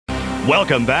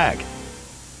Welcome back.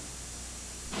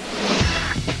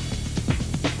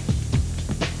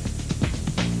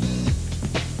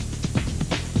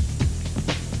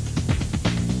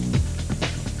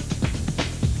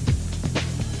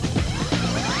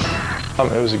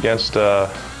 It was against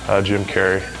Jim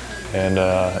Carey, and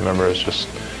I remember I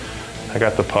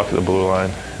got the puck at the blue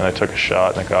line, and I took a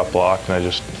shot, and it got blocked, and I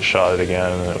just shot it again,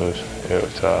 and it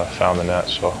found the net.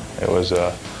 So it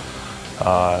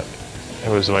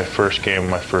was my first game,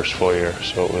 my first full year.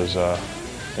 So it was a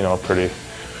pretty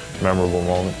memorable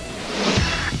moment.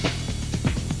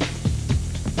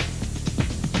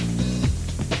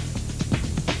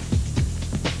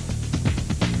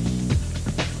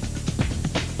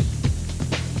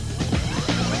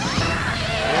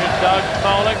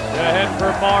 Ahead for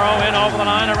Moreau, in over the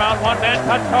line, around one man,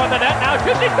 cuts toward the net, now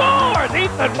shoots, he scores!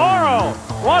 Ethan Moreau!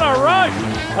 What a rush!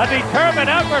 A determined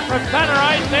effort from center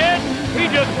ice in. He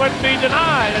just wouldn't be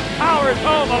denied and powers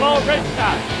home a low wrist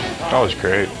shot. That was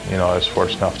great. I was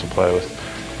fortunate enough to play with,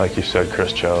 like you said,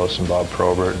 Chris Chelios and Bob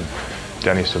Probert, and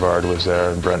Denny Savard was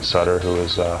there, and Brent Sutter,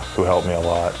 who helped me a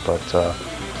lot. But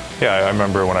yeah, I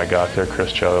remember when I got there,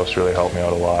 Chris Chelios really helped me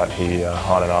out a lot. He,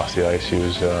 on and off the ice, he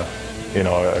was a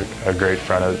great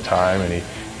friend at the time, and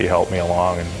he helped me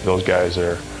along. And those guys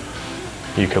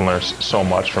you can learn so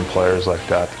much from players like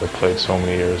that have played so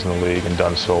many years in the league and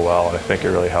done so well. And I think it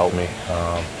really helped me.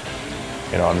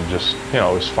 It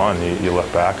was fun. You look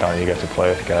back on it, you get to play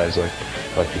with guys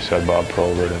like you said, Bob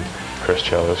Probert and Chris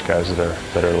Chelios, guys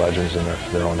that are legends in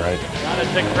their own right. Got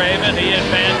it to Craven. He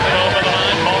advanced it over the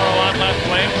line. Moreau on left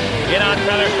wing. In on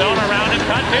Featherstone, around him,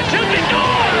 cuts it, shoots, he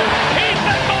scores!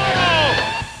 Ethan Moreau!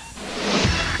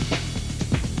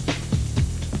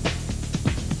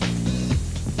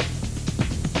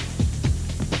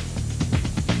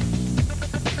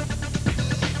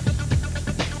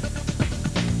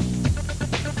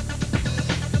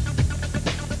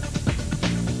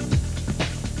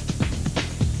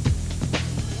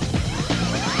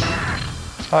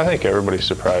 I think everybody's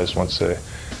surprised once they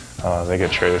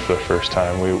get traded for the first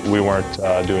time. We weren't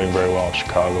doing very well in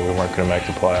Chicago. We weren't going to make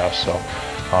the playoffs, so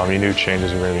you knew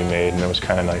changes were going to be made, and it was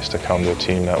kind of nice to come to a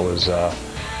team that was,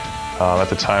 at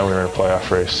the time we were in a playoff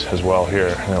race as well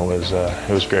here, and it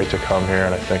was great to come here,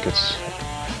 and I think it's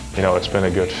been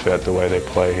a good fit the way they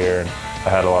play here, and I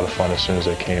had a lot of fun as soon as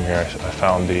I came here. I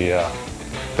found the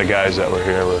guys that were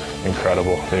here were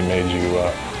incredible. They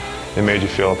made you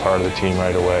feel a part of the team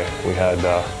right away. We had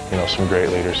some great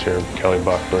leaders here, Kelly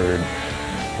Buckberg,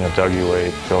 Dougie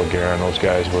Waite, Phil Guerin. Those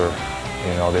guys were,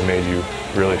 they made you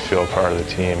really feel a part of the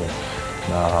team.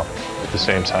 At the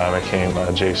same time, I came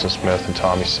Jason Smith and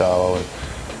Tommy Sallow, and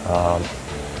I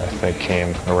think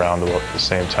came around about the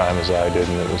same time as I did,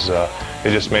 and it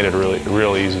just made it a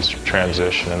real easy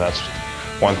transition. And that's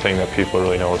one thing that people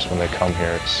really notice when they come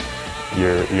here.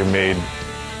 You're made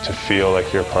to feel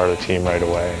like you're part of the team right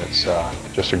away, and it's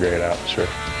just a great atmosphere.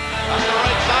 On the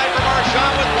right side for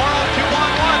Marchand with Moreau,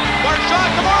 2-on-1.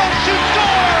 Marchand to Moreau, shoots,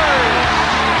 scores!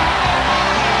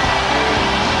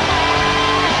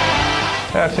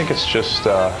 Yeah, I think it's just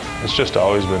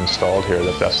always been installed here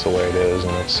that that's the way it is,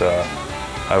 and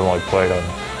I've only played on,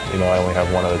 I only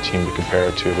have one other team to compare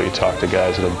it to, but you talk to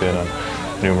guys that have been on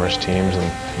numerous teams,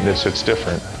 and it's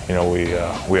different. We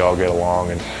all get along,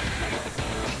 and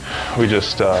we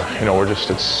just,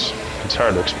 it's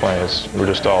hard to explain. We're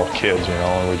just all kids,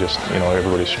 and we just,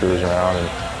 everybody screws around and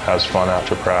has fun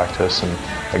after practice, and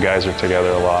the guys are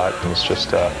together a lot, and it's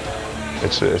just,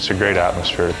 it's a great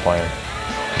atmosphere to play in.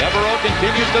 Moreau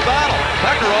continues to battle.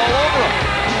 Tucker all over him.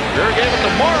 Gurr gave it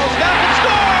to Moreau, snap and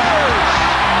scores!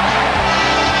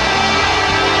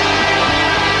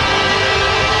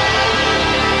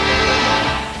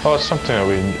 Well, it's something that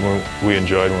we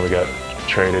enjoyed when we got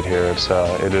traded here.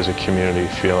 It is a community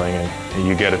feeling, and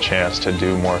you get a chance to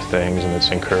do more things, and it's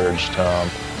encouraged.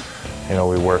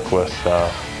 We work with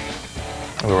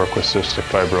cystic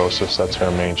fibrosis. That's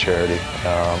our main charity,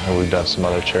 and we've done some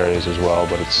other charities as well.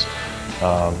 But it's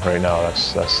right now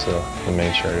that's the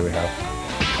main charity we have.